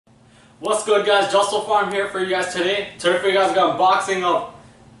What's good, guys? Justin Farm here for you guys today. Today for you guys, I got unboxing of,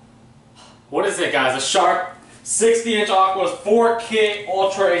 what is it, guys? A Sharp 60-inch AQUOS 4K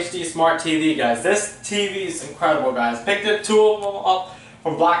Ultra HD Smart TV, guys. This TV is incredible, guys. Picked it 2 of them up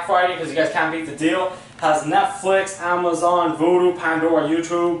from Black Friday because you guys can't beat the deal. Has Netflix, Amazon, Vudu, Pandora,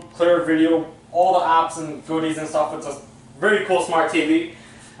 YouTube, Clear Video, all the apps and goodies and stuff. It's a very cool smart TV.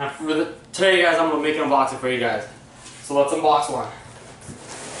 And for today, guys, I'm going to make an unboxing for you guys. So let's unbox one.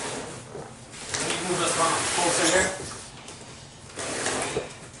 Move this one closer here.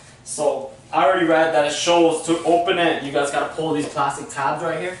 So I already read that it shows to open it, you guys got to pull these plastic tabs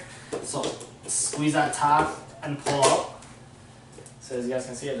right here. So squeeze that tab and pull out. So as you guys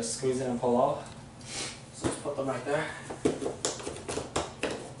can see, I just squeeze it and pull out. So just put them right there.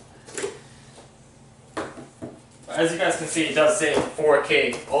 As you guys can see, it does say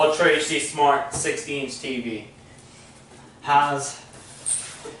 4K Ultra HD Smart 60-inch TV. Has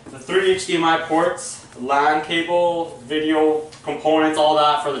the 3 HDMI ports, LAN cable, video components, all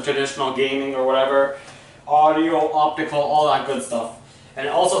that for the traditional gaming or whatever, audio, optical, all that good stuff. And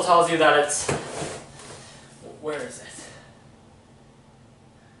it also tells you that it's, where is it?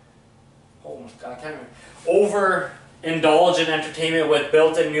 Oh my god, I can't remember. Overindulge in entertainment with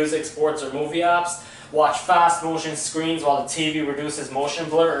built-in music, sports, or movie apps. Watch fast motion screens while the TV reduces motion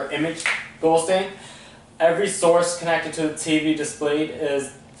blur or image ghosting. Every source connected to the TV displayed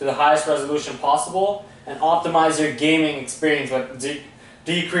is to the highest resolution possible, and optimize your gaming experience with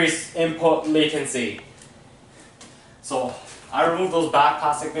decreased input latency. So I removed those back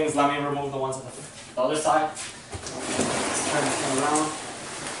plastic things. Let me remove the ones on the other side. Let's turn this thing around.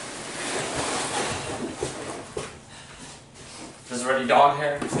 There's already dog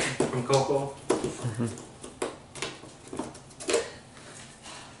hair from Coco.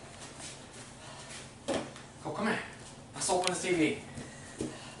 Oh, come here. Let's open this TV.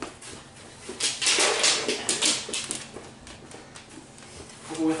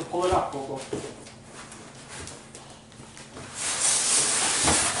 We have to pull it up, Coco.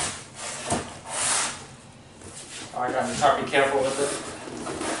 Alright guys, try to be careful with it.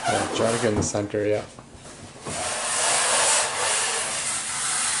 Yeah, try to get in the center, yeah.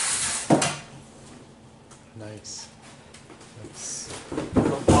 Nice. Let's put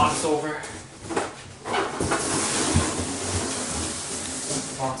the box over.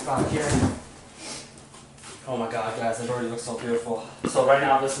 Box back here. Oh my god, guys, it already looks so beautiful. So right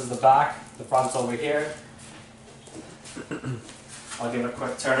now this is the back, the front's over here. I'll give it a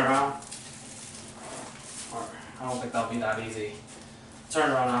quick turn around. Or, I don't think that'll be that easy. Turn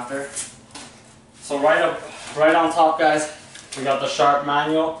around after. So right on top, guys, we got the Sharp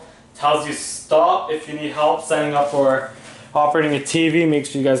manual. Tells you stop if you need help setting up or operating a TV. Make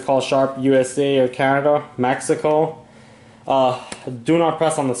sure you guys call Sharp USA or Canada, Mexico. Do not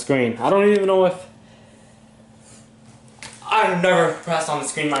press on the screen. I don't even know if I've never pressed on the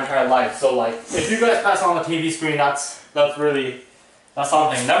screen my entire life, so like, if you guys press on the TV screen, that's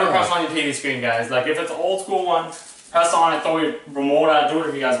something. Never press on your TV screen, guys. Like, if it's an old school one, press on it, throw your remote at it, do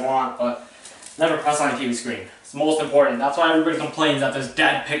whatever you guys want, but never press on your TV screen. It's most important. That's why everybody complains that there's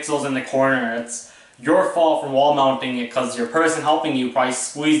dead pixels in the corner. It's your fault for wall mounting it because your person helping you probably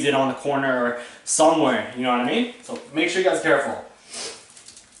squeezed it on the corner or somewhere, you know what I mean? So make sure you guys are careful.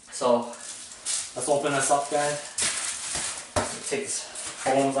 So, let's open this up, guys. Take these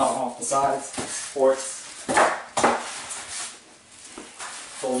foams out off the sides, ports,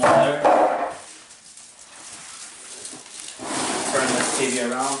 fold there. Turn this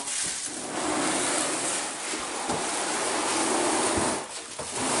TV around.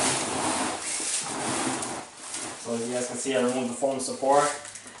 So as you guys can see, I removed the foam support.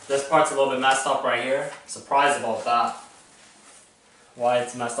 This part's a little bit messed up right here. Surprised about that. Why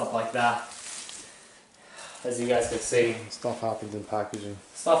it's messed up like that. As you guys can see. Stuff happens in packaging.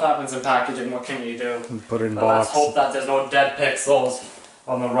 Stuff happens in packaging, what can you do? Put it in Let's box. hope that there's no dead pixels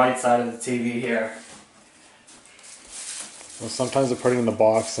on the right side of the TV here. Well, sometimes they put it in the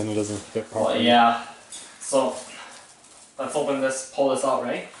box and it doesn't fit properly. Well, yeah. So, let's open this, pull this out,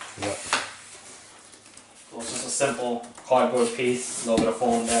 right? Yep. So it's just a simple cardboard piece, a little bit of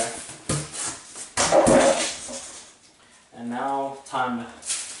foam there. And now, time to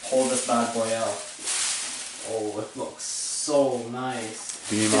pull this bad boy out. Oh, it looks so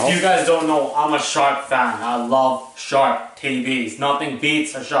nice. If you guys don't know, I'm a Sharp fan. I love Sharp TVs. Nothing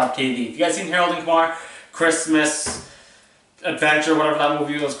beats a Sharp TV. If you guys seen Harold and Kumar, Christmas Adventure, whatever that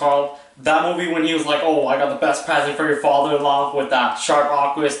movie was called, that movie when he was like, oh, I got the best present for your father-in-law with that Sharp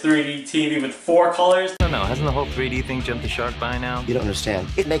AQUOS 3D TV with 4 colors. I don't know, hasn't the whole 3D thing jumped the shark by now? You don't understand.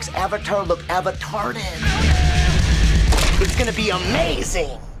 It makes Avatar look avatarded. It's gonna be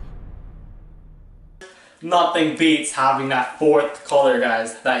amazing. nothing beats having that fourth color,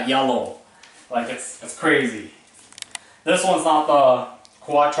 guys, that yellow. Like it's crazy. This one's not the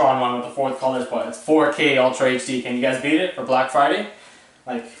Quadtron one with the fourth colors, but it's 4K Ultra HD. Can you guys beat it for Black Friday?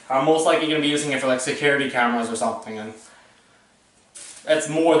 Like, I'm most likely going to be using it for like security cameras or something, and it's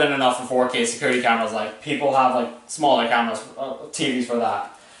more than enough for 4K security cameras. Like, people have like smaller cameras, TVs for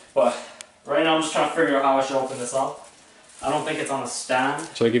that. But right now I'm just trying to figure out how I should open this up. I don't think it's on a stand.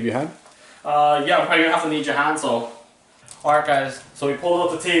 Should I give you a hand? Yeah, I'm probably gonna have to need your hand, so. Alright guys, so we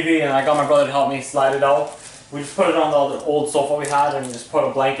pulled up the TV and I got my brother to help me slide it out. We just put it on the other old sofa we had and just put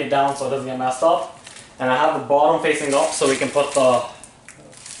a blanket down so it doesn't get messed up. And I have the bottom facing up so we can put the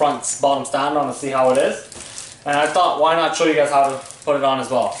front bottom stand on and see how it is. And I thought, why not show you guys how to put it on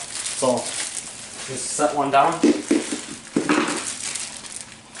as well. So, just set one down.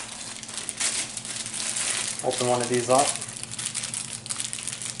 Open one of these up.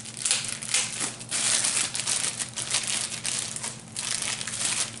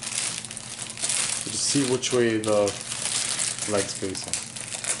 Just see which way the legs facing.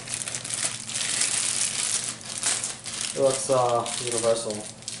 It looks universal.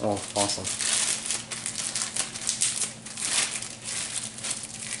 Oh, awesome.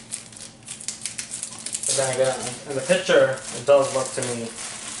 But then again, in the picture, it does look to me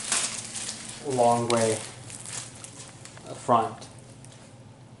a long way up front.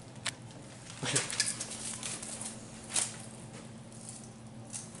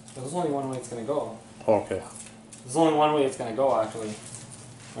 There's only one way it's going to go. Oh, okay. There's only one way it's going to go, actually.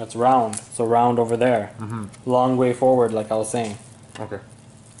 It's round. So round over there. Long way forward, like I was saying. Okay.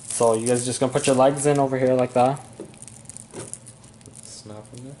 So you guys just going to put your legs in over here like that. Snap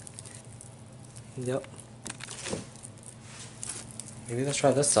in there. Yep. Maybe let's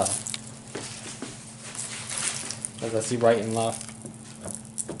try this side. As I see right and left.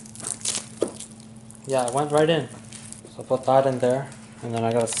 Yeah, it went right in. So put that in there. And then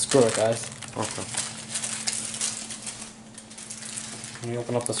I gotta screw it, guys. Okay. Let me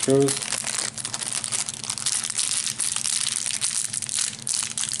open up the screws.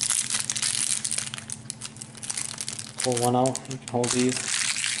 Pull one out. You can hold these.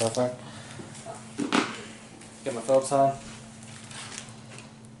 Perfect. Get my Phillips head.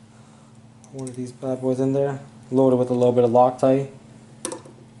 One of these bad boys in there. Load it with a little bit of Loctite.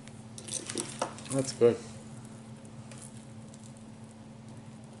 That's good.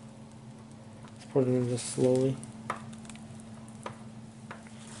 Put it in just slowly.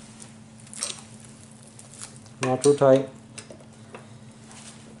 Not too tight.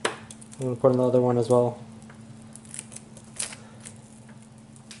 I'm going to put another one as well.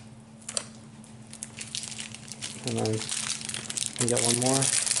 And then we get one more.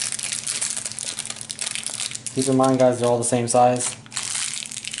 Keep in mind, guys, they're all the same size.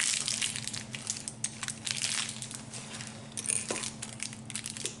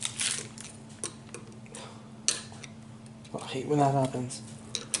 I hate when that happens.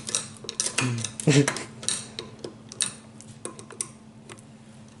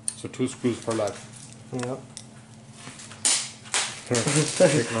 So 2 screws per leg. Yep.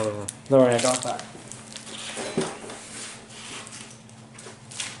 Take another one. Don't worry, I got that.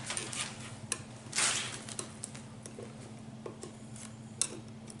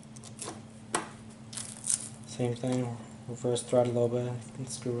 Same thing, reverse thread a little bit and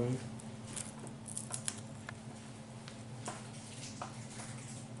screw in.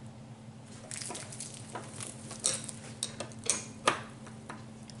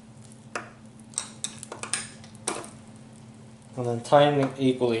 And then tighten it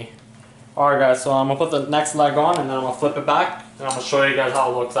equally. Alright guys, so I'm going to put the next leg on and then I'm going to flip it back and I'm going to show you guys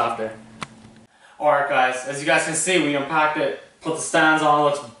how it looks after. Alright guys, as you guys can see, we unpacked it, put the stands on, it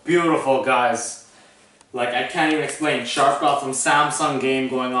looks beautiful guys. Like, I can't even explain. Sharp got some Samsung game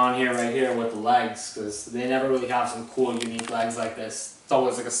going on here, right here with the legs, because they never really have some cool, unique legs like this. It's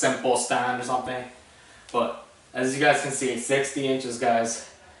always like a simple stand or something. But, as you guys can see, 60 inches, guys.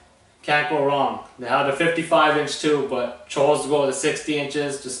 Can't go wrong. They had a 55-inch too, but chose to go with the 60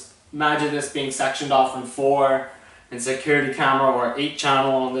 inches. Just imagine this being sectioned off in 4 in security camera or 8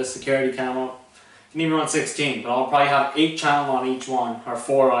 channel on this security camera. You can even run 16, but I'll probably have 8 channel on each one, or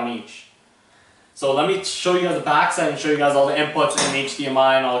 4 on each. So let me show you guys the back side and show you guys all the inputs and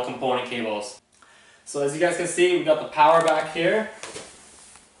HDMI and all the component cables. So as you guys can see, we got the power back here.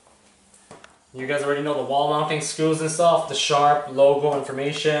 You guys already know the wall mounting screws and stuff, the Sharp logo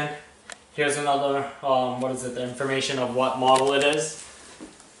information. Here's another, the information of what model it is.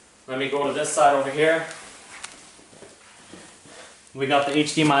 Let me go to this side over here. We got the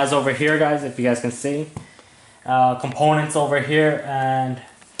HDMIs over here, guys, if you guys can see. Components over here and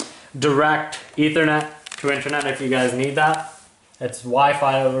direct Ethernet to internet if you guys need that. It's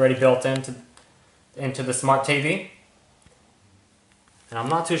Wi-Fi already built into the smart TV. And I'm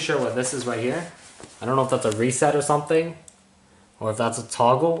not too sure what this is right here. I don't know if that's a reset or something, or if that's a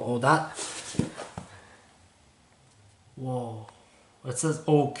toggle. Oh, that. Whoa. It says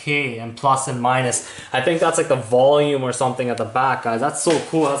OK and plus and minus. I think that's like the volume or something at the back, guys. That's so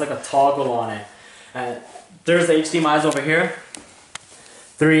cool. It has like a toggle on it. And there's the HDMIs over here.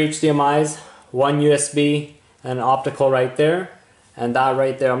 3 HDMIs, 1 USB, and an optical right there. And that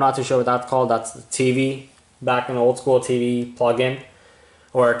right there, I'm not too sure what that's called. That's the TV, back in the old school TV plug-in.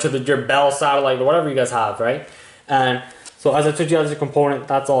 Or to your Bell satellite, or whatever you guys have, right? And so as I told you, as a component,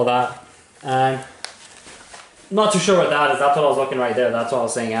 that's all that. And I'm not too sure what that is. That's what I was looking right there. That's what I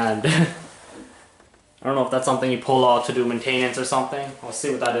was saying. And I don't know if that's something you pull out to do maintenance or something. I'll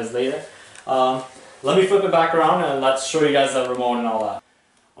see what that is later. Let me flip it back around and let's show you guys the remote and all that.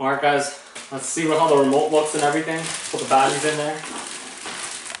 Alright guys, let's see how the remote looks and everything. Put the batteries in there.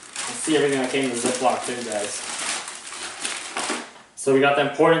 Let's see everything that came in the Ziploc too, guys. So we got the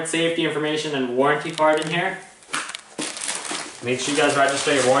important safety information and warranty card in here. Make sure you guys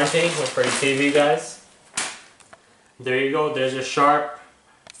register your warranty for your TV, guys. There you go, there's your Sharp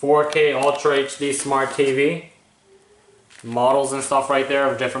 4K Ultra HD Smart TV. Models and stuff right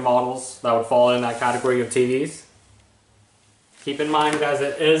there of different models that would fall in that category of TVs. Keep in mind, guys,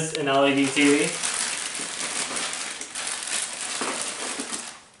 it is an LED TV.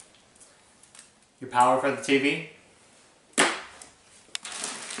 Your power for the TV.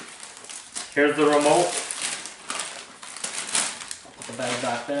 Here's the remote. I'll put the bag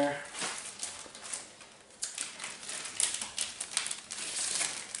back there.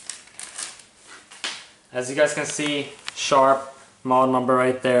 As you guys can see, Sharp model number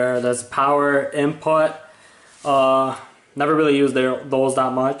right there. There's power input. Never really used those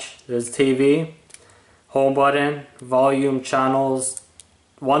that much. There's TV, home button, volume, channels.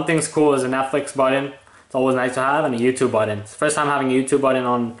 One thing's cool is a Netflix button. It's always nice to have, and a YouTube button. It's the first time having a YouTube button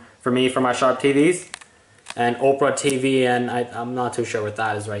on for me for my Sharp TVs. And Oprah TV, and I'm not too sure what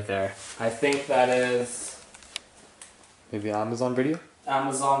that is right there. I think that is Maybe Amazon Video?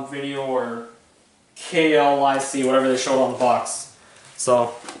 Amazon Video or KLIC, whatever they showed on the box.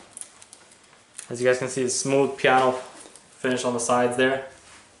 So, as you guys can see, the smooth piano finish on the sides there.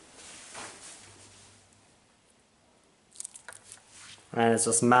 And it's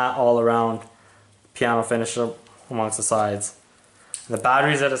just matte all around piano finish amongst the sides. And the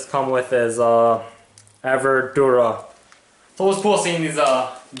batteries that it's come with is Everdura. It's always cool seeing these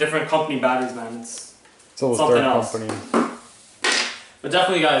different company batteries, man. It's always something third else. company. But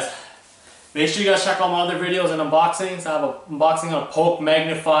definitely, guys, make sure you guys check out my other videos and unboxings. I have an unboxing on a Polk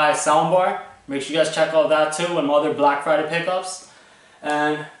Magnify soundbar. Make sure you guys check out that too, and my other Black Friday pickups.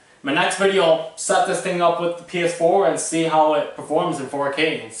 And my next video, I'll set this thing up with the PS4 and see how it performs in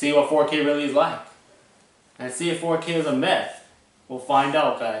 4K and see what 4K really is like. And see if 4K is a myth. We'll find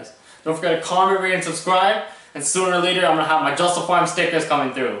out, guys. Don't forget to comment, rate, and subscribe. And sooner or later, I'm going to have my Just a Farm stickers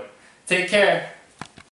coming through. Take care.